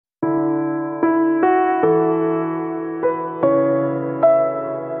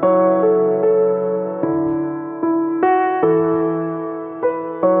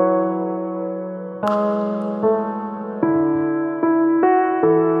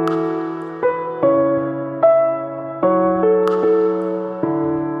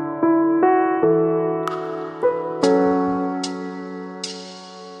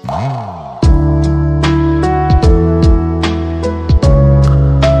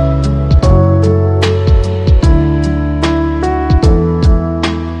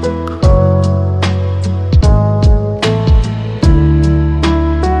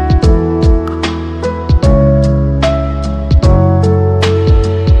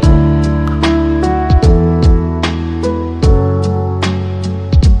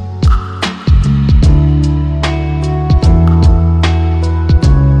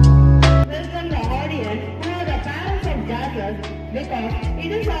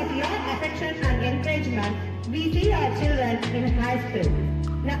passion and encouragement we see our children in high school.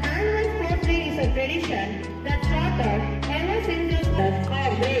 The annual Sportsday is a tradition that started ever since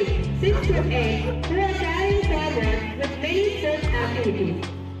our grades 6 to 8 who are carrying forward with many sports activities.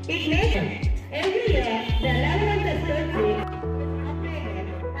 It makes every year the 11th Sportsday is updated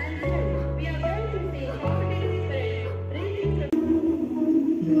and soon we are going to see competitive spirit reaching to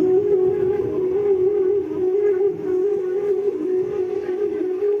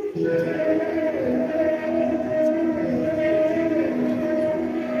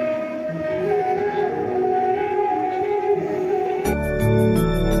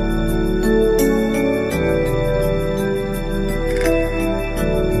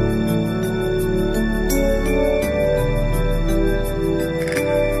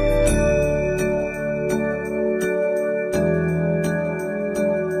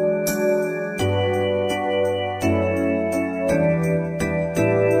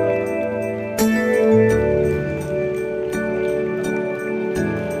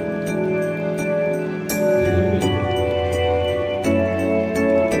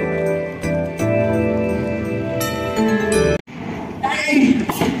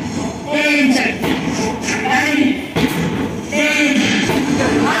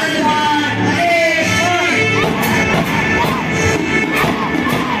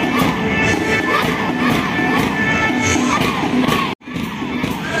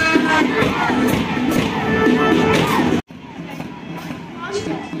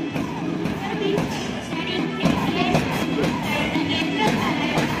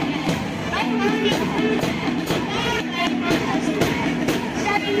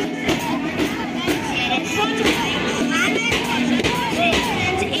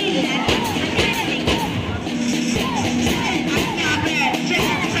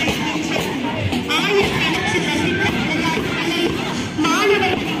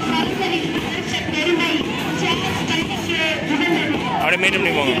madam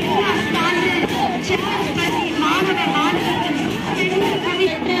நீ போங்க.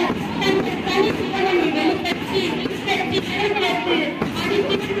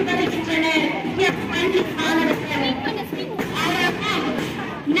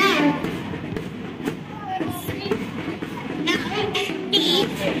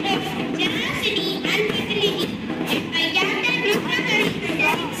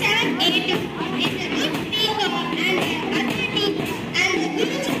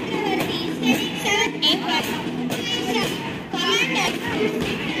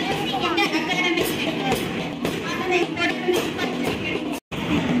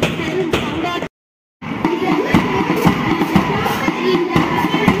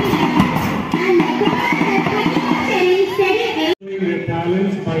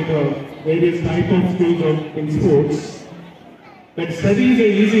 By the various types of skills in sports, that study is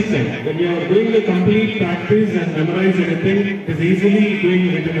an easy thing. When you are doing the complete practice and memorize anything, it is easily doing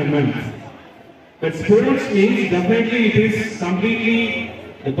within a month. But sports means definitely it is completely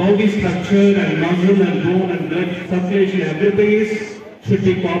the body structure and muscle and bone and blood circulation, everything should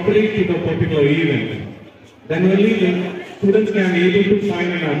be cooperative to the particular event. Then only the students can be able to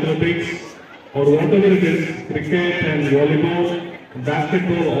sign in athletics or whatever it is, cricket and volleyball,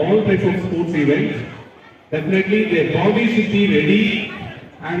 basketball, all types of sports events. Definitely their body should be ready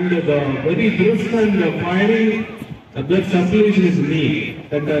and the very brisk and firing blood circulation is needed.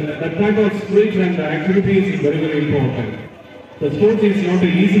 That type of spirit and activities is very, very important. The sports is not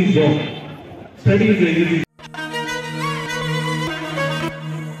an easy job. Study is an easy job.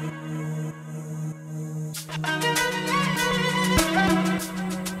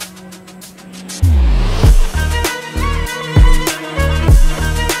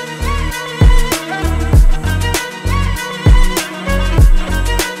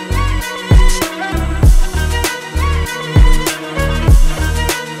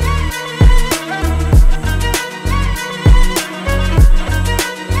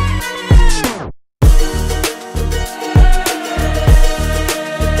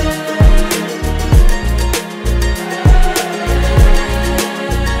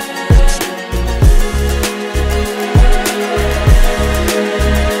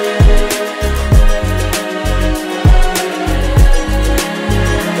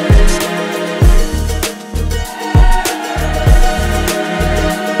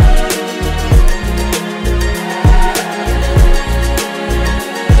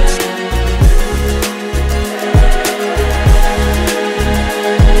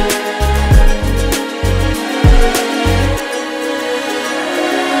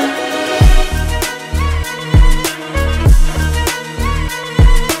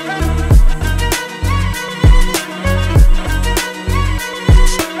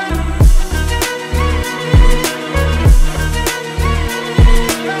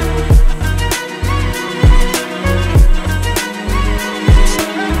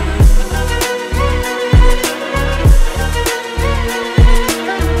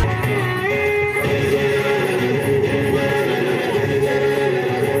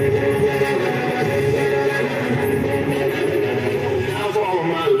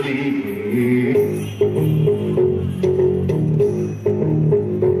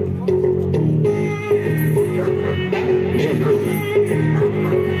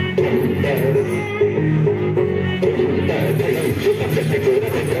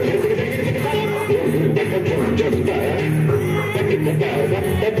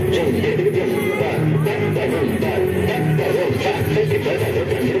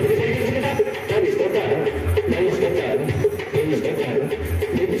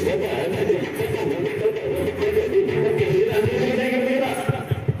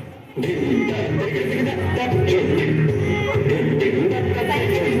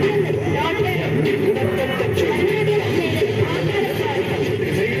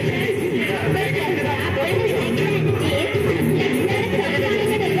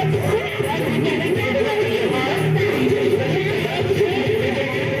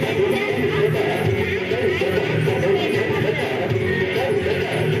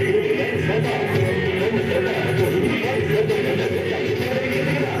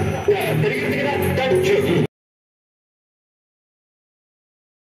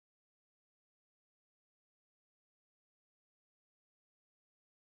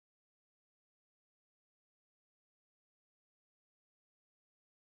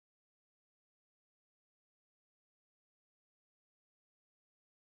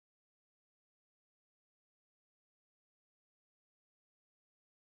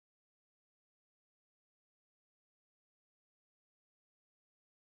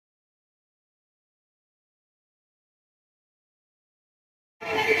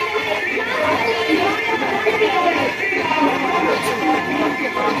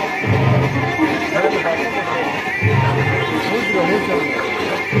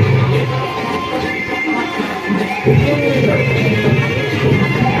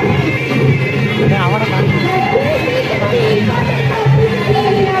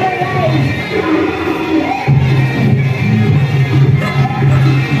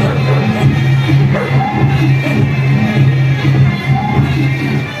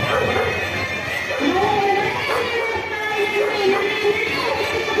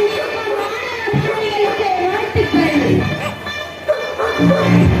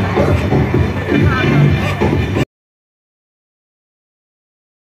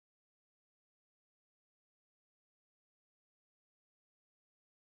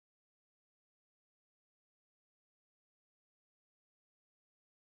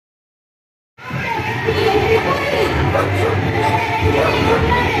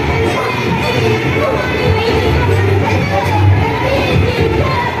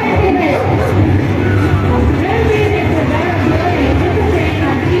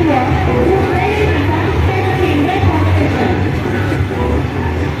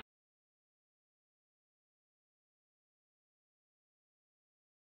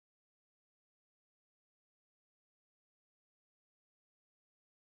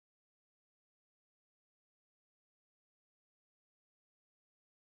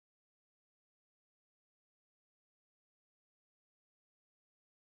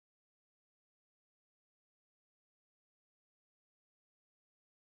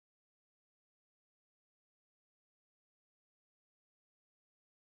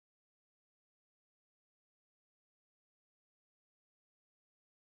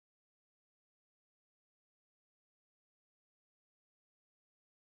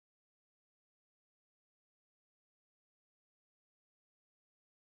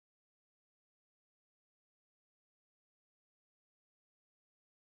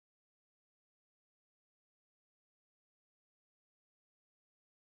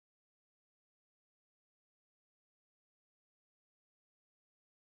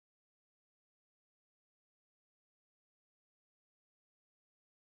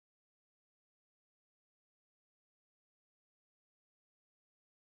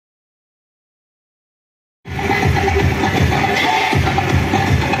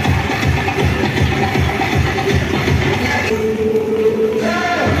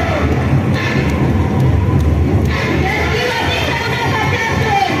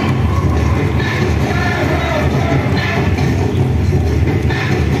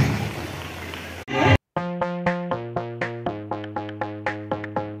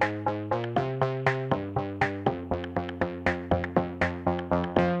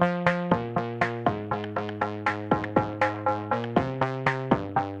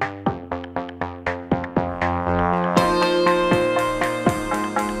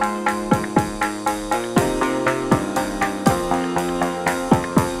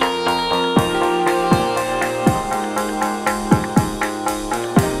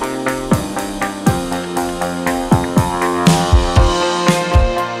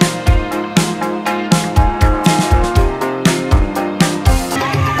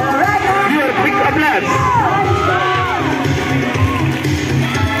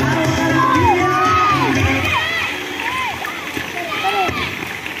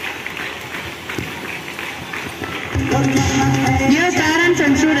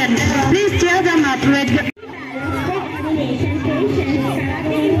 students. Please cheer them up with Coordination, patience,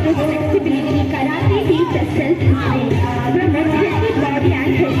 karate improves flexibility, karate teaches self-discipline, promotes healthy body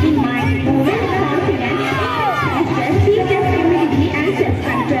and healthy mind, builds confidence, fosters teaches humility and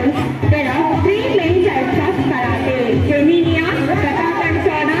self-control. There are three main types of karate: Geminiya,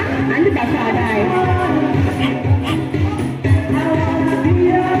 Katakansana and Basadai.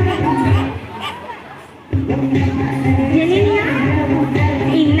 Geminiya.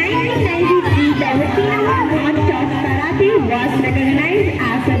 In 1993, the Okinawa march of karate was recognized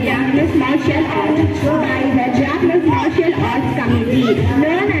as a Japanese martial art by the Japanese Martial Arts Committee,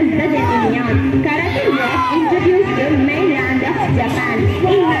 known as the Geminiya. Karate was introduced to mainland of Japan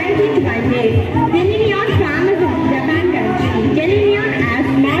in 1920. Geminiya famous in Japan country. Geminiya as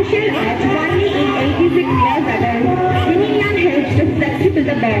martial arts only in 86 years ago. Geminiya helps to flexible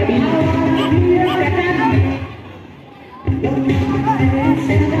the body.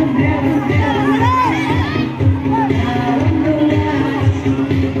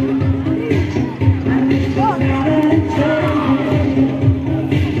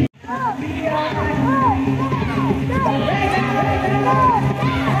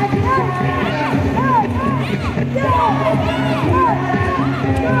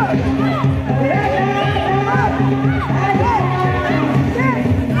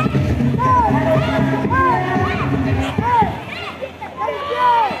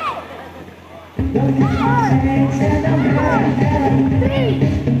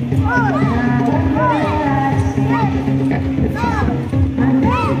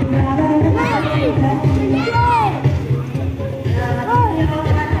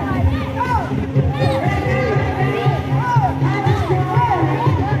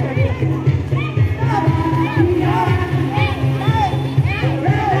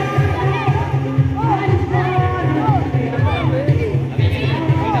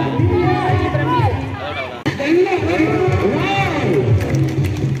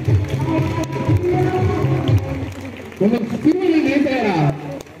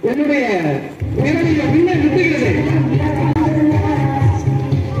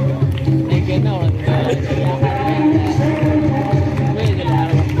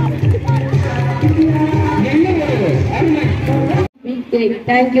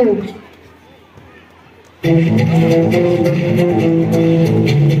 Thank you.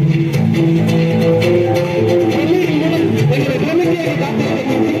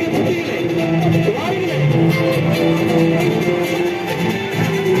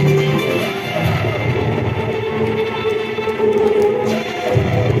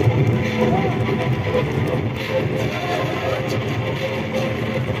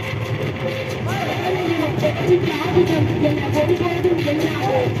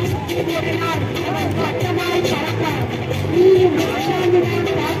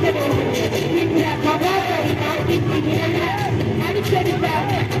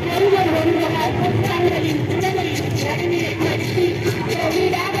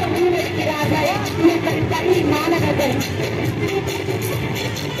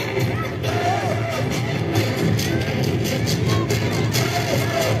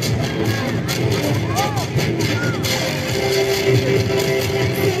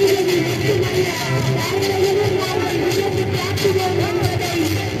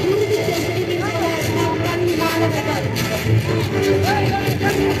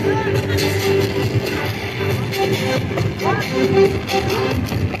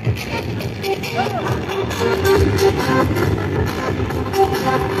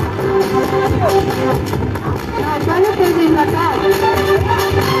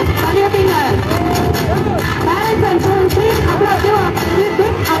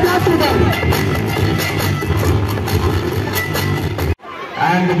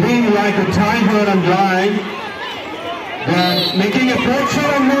 And being like a tiger and lion, they're making a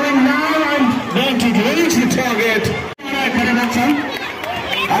portrait and moving now and going to reach the target.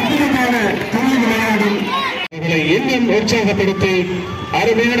 இன்னும் உற்சாகப்படுத்தி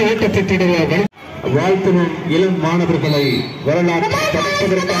அருமையான ஓட்டத்தை தொடர வாழ்த்தும் இளம் மாணவர்களை வரலாற்று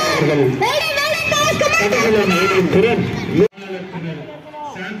படைப்பதற்காக அவர்கள் திறன்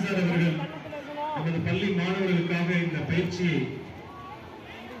நமது பள்ளி மாணவர்களுக்காக இந்த பயிற்சி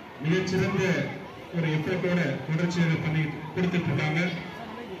மிகச்சிறந்த ஒரு எஃபர்ட்டோட தொடர்ச்சியாக பண்ணி கொடுத்துட்டு இருக்காங்க.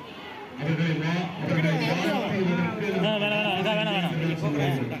 அவர்களை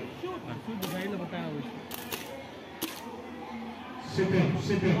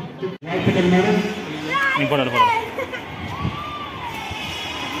வாழ்த்துக்கள் மேடம்.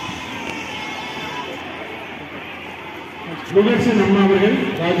 முகர்சன் அம்மா அவர்கள்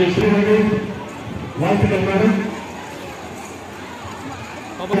ராஜேஸ்வரி அவர்கள் வாழ்த்துக்கள் madam.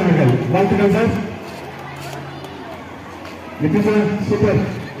 Welcome, sir. It is a super.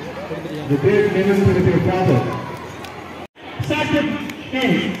 The great minister with your father. Started.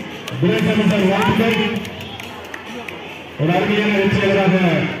 Great minister, welcome. ஒரு அருமையான வெற்றியாளராக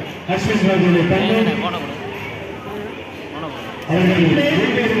அஸ்வின் ராஜுடைய தந்தை அவர்கள்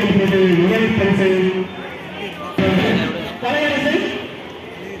முதல் பரிசை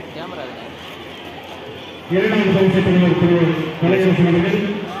இரண்டாவது பரிசை பெறுவர் கலையரசன் அவர்கள்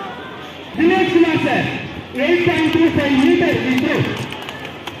Dinesh Kumar sir 8.25 metre improve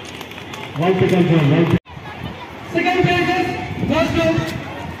வாழ்த்துக்கள் சார் வாழ்த்து second prize goes to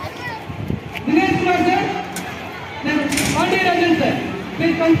Dinesh Kumar sir then Pandirajan sir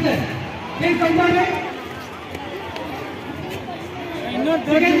please come sir please come forward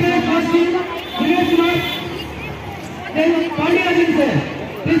second prize goes to Dinesh Kumar then Pandirajan sir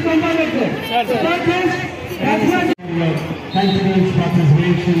please come forward sir third prize continuous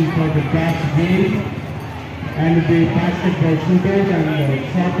participation for the catch game and the basketball shooters and the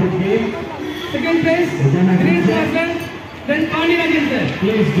soccer game. Second prize Dinesh Kumar sir then Pandirajan sir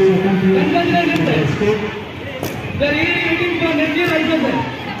please do a continuous sir. They are really waiting for next year also, sir.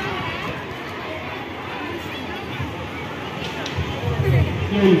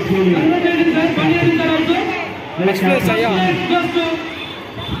 Slowly. Congratulations, sir. Pandirajan sir also. Next place, Aya. Goes to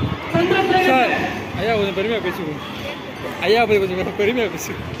Sandrasekhar sir. Aya, கொஞ்சம் பெருமையா பேசுங்க. Aya, கொஞ்சம் பெருமையா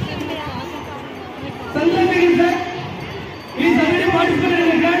பேசுங்க. Sandrasekhar sir, he is already participated in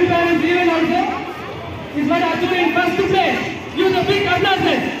the grandparents event also. He is not actually in first place. Use a big applause,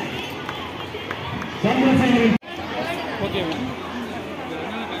 sir. Sandrasekhar. Okay, man.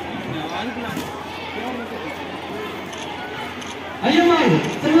 Ayyamal,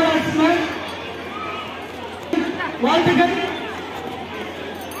 silver artsman. Waltigan.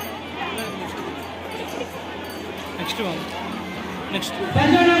 Next one. Next.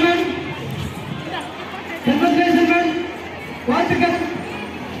 Pajanaman. Congratulations, Waltigan.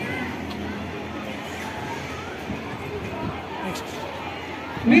 Next.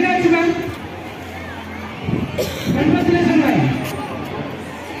 Meenakshi man. Congratulations, man.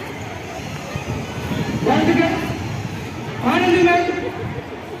 Once again, Anandi man.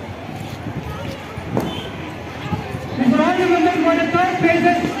 These are all the members for the third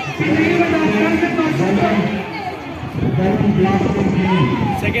phases in the event of transit competition.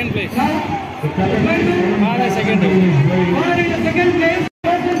 Second place. Second place.